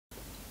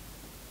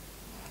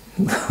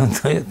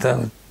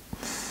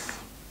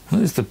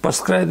Es tur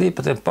paskraidīju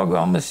pa tiem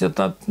pagām, es jau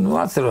tā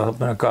atceros,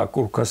 kā,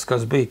 kur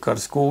kas bija,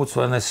 kāds kūts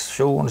vai nes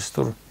šūnis,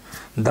 tur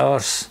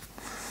dārs,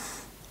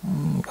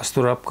 kas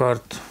tur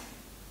apkārt.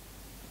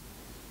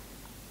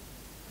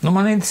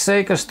 Man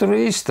interesēja, kas tur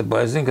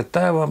istabā. Es zinu, ka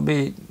tēvam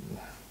bija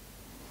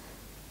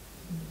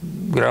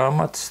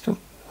grāmatas tur.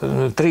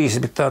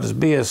 3 bija tādas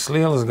biezas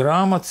lielas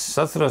grāmatas,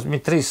 es atceros,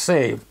 bija 3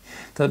 sējumi.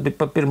 Tas bija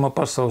pa Pirmā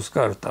pasaules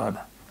kara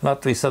tāda.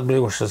 Latvijas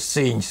atbrīvošanas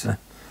cīņas. Ne?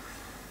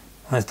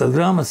 Es tādas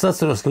grāmatas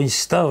atceros, ka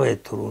viņas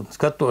stāvēja tur un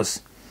skatos.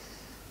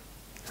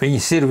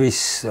 Viņas ir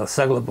visas vēl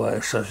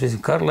saglabājušās.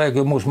 Karlaiki,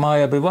 jo mūsu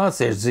mājā bija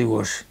vācieši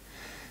dzīvoši.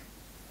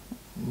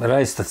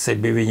 Raiztacija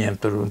bija viņiem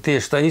tur. Un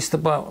tieši tā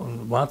istabā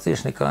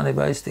vācieši nekā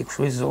nebija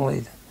aiztikuši visu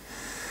zolīti.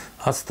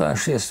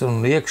 Atstājušies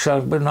un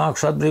iekšā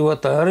nākuši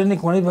atbrīvotāji arī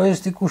neko nebija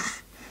aiztikuši.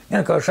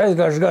 Vienkārši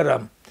aizgājuši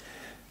garām.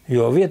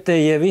 Jo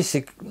vietējie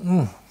visi,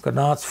 kad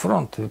nāca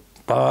fronti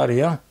pāri,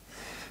 ja,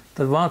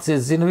 tad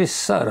vācieši zina visu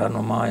sārā no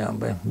mājām,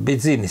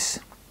 bija dzinis.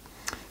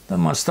 Tad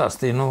man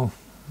stāstīja,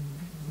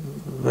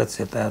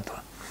 vecie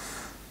tēto.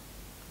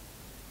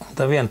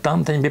 Tā viena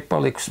tanteņa bija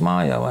palikusi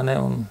mājā, vai ne,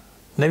 un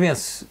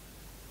neviens,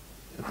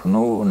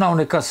 nav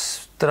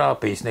nekas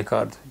trāpījis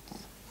nekādu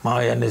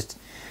mājā, ne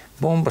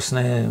bumbas,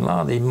 ne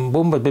lādīja.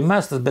 Bumbas bija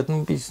mestas, bet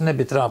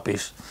nebija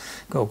trāpījušas.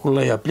 Kaut kur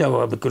lejā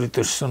pļavā bija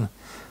kritušas. Un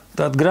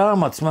tāda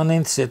grāmatas man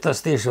interesē,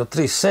 tas tieši jau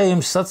 3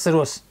 sējumus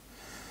atceros.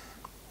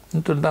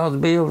 Tur daudz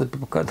bildi,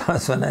 kā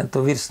tās, vai ne,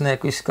 tu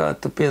virsnieku, visu kā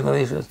tu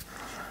piedalīšies.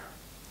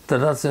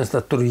 Tad atceros,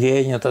 tad tur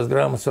Jēņa, tās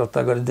grāmatas vēl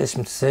tagad ir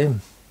 10 sējumi.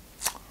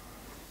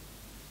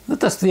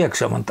 Tas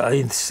iekšā man tā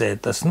interesē.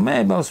 Tas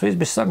mēbeles viss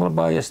bija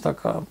saglabājies tā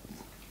kā.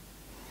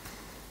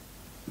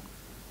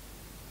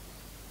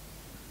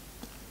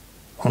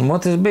 Un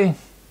otrs bija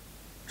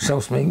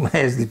šausmīgi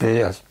mēs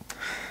gribējās.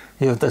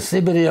 Jo tas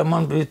Sibirijā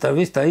man bija tā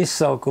viss tā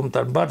izsalkuma,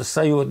 tā bada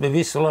sajūta bija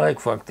visu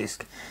laiku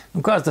faktiski.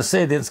 Kāds tas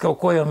ēdiens, kaut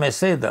ko jau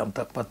mēs ēdām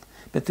tāpat,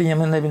 bet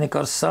viņam nebija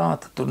nekāda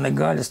sāta, tur ne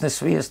gaļas, ne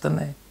sviesta,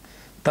 ne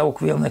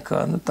taukviela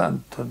nekā.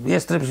 Tāda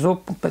iestrep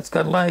zupu pēc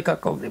kāda laikā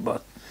kaut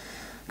gribāt.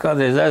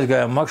 Kādreiz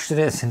aizgājām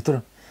makšķerēs, tur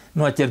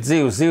noķert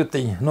dzīvu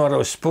zivtiņu,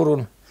 norauž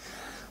spurunu,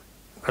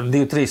 ar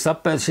 2-3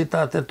 apēd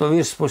šitā, to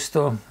virspusi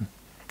to.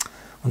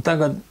 Un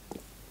tagad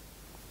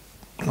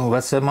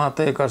vecajā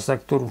mātē, kā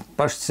saka, tur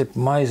pašcip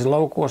maizi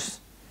laukos.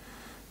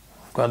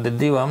 Kādi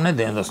 2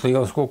 nedēļas, tas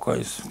liels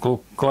kukais,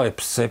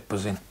 klaips cepa,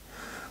 zina.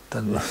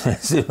 Tad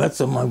es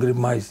vecumā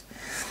gribu maizi.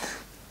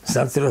 Es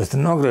atceros,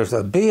 tur nogriež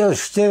tādu biezu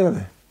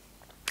šķēvi.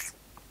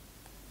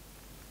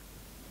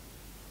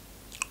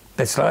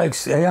 Pēc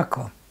laiks,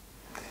 jāko.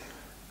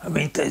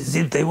 Viņi teica,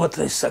 zina,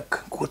 otrais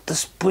saka, ko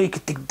tas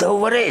puika tik daudz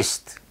var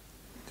ēst?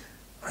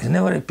 Es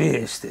nevarēju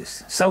pieēsties.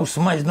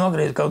 Sausu maizi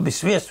nogriež, kaut bija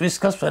sviests,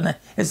 viss kas vai ne.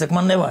 Es saku,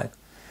 man nevajag.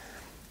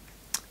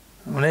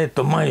 Un ēd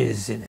to maizi, zini.